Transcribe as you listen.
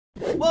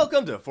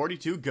Welcome to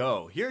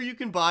 42Go. Here you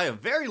can buy a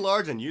very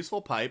large and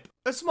useful pipe,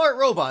 a smart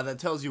robot that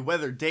tells you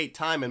weather, date,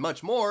 time, and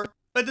much more,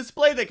 a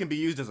display that can be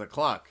used as a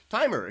clock,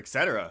 timer,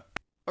 etc.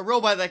 A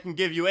robot that can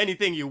give you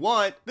anything you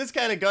want, this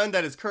kind of gun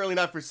that is currently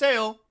not for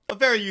sale, a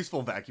very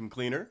useful vacuum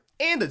cleaner,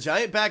 and a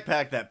giant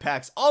backpack that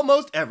packs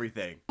almost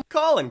everything.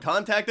 Call and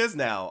contact us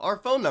now. Our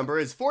phone number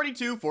is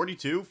 42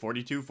 42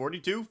 42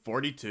 42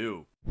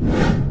 42.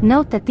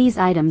 Note that these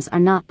items are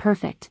not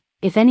perfect.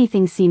 If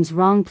anything seems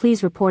wrong,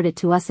 please report it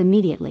to us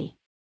immediately.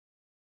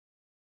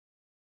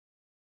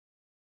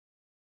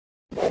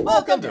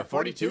 Welcome to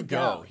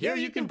 42Go. Here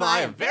you can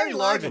buy a very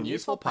large and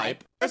useful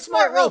pipe, a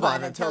smart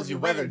robot that tells you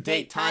weather,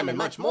 date, time, and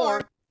much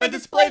more, a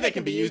display that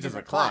can be used as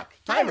a clock,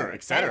 timer,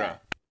 etc.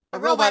 A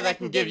robot that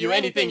can give you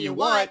anything you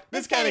want,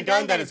 this kind of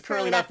gun that is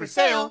currently not for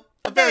sale,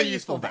 a very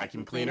useful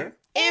vacuum cleaner,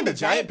 and a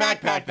giant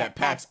backpack that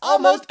packs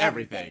almost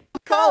everything.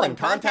 Call and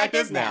contact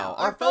us now.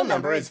 Our phone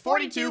number is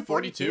 42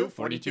 42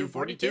 42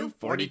 42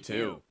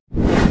 42.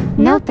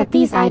 Note that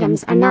these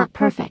items are not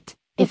perfect.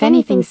 If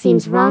anything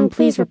seems wrong,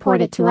 please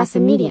report it to us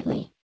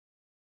immediately.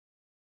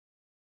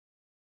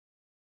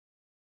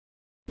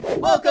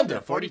 Welcome to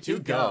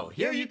 42Go.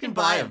 Here you can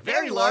buy a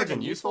very large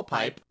and useful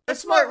pipe, a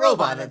smart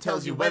robot that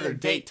tells you weather,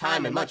 date,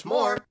 time, and much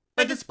more,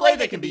 a display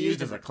that can be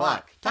used as a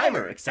clock,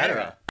 timer,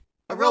 etc.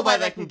 A robot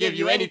that can give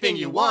you anything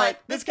you want,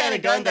 this kind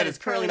of gun that is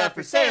currently not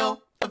for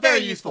sale, a very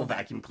useful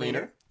vacuum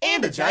cleaner,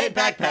 and a giant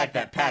backpack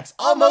that packs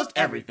almost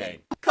everything.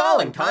 Call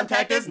and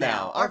contact us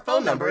now. Our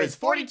phone number is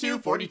 42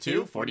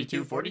 42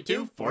 42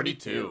 42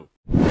 42.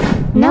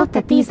 Note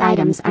that these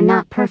items are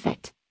not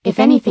perfect. If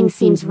anything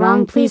seems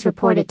wrong, please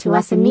report it to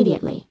us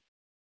immediately.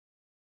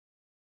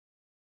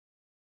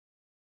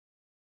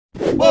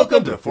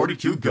 Welcome to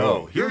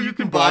 42Go. Here you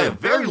can buy a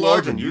very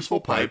large and useful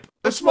pipe,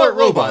 a smart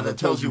robot that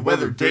tells you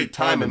weather, date,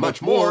 time, and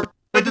much more,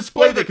 a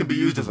display that can be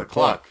used as a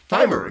clock,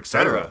 timer,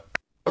 etc.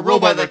 A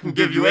robot that can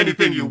give you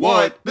anything you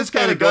want, this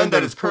kind of gun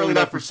that is currently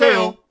not for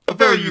sale, a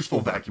very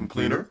useful vacuum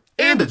cleaner,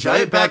 and a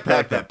giant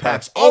backpack that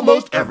packs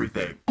almost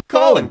everything.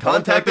 Call and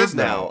contact us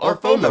now. Our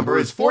phone number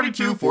is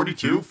 42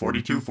 42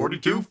 42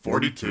 42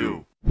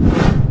 42.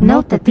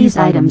 Note that these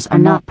items are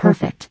not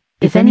perfect.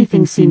 If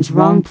anything seems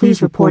wrong,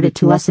 please report it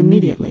to us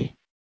immediately.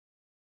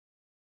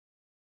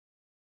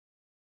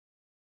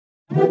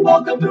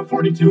 Welcome to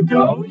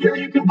 42Go. Here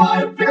you can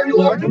buy a very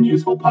large and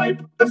useful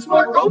pipe, a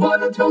smart robot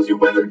that tells you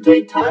weather,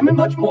 date, time, and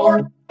much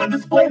more, a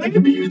display that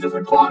can be used as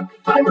a clock,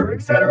 timer,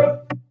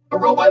 etc. A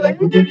robot that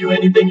can give you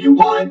anything you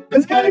want,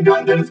 this kind of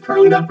gun that is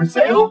currently not for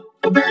sale,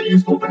 a very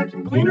useful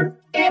vacuum cleaner,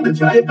 and a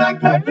giant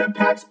backpack that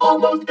packs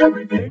almost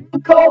everything.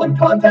 Call and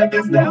contact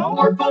us now.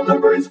 Our phone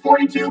number is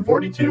 42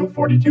 42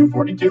 42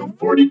 42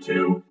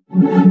 42.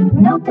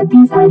 Note that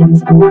these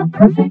items are not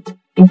perfect.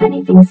 If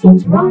anything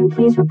seems wrong,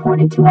 please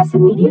report it to us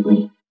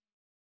immediately.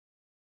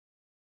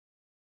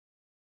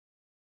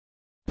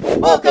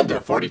 Welcome to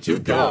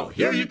 42Go.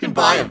 Here you can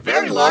buy a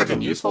very large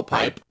and useful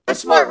pipe, a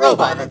smart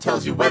robot that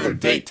tells you weather,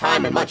 date,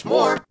 time, and much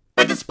more,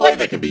 a display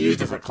that can be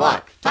used as a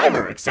clock,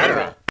 timer,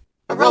 etc.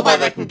 A robot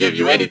that can give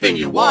you anything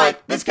you want,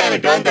 this kind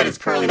of gun that is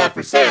currently not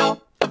for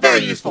sale, a very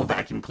useful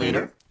vacuum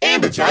cleaner,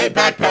 and a giant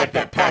backpack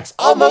that packs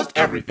almost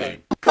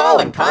everything. Call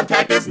and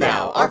contact us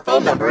now. Our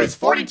phone number is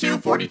 42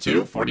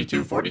 42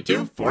 42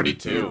 42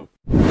 42.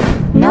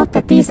 Note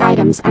that these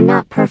items are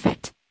not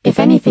perfect. If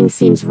anything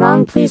seems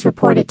wrong, please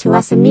report it to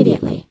us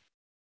immediately.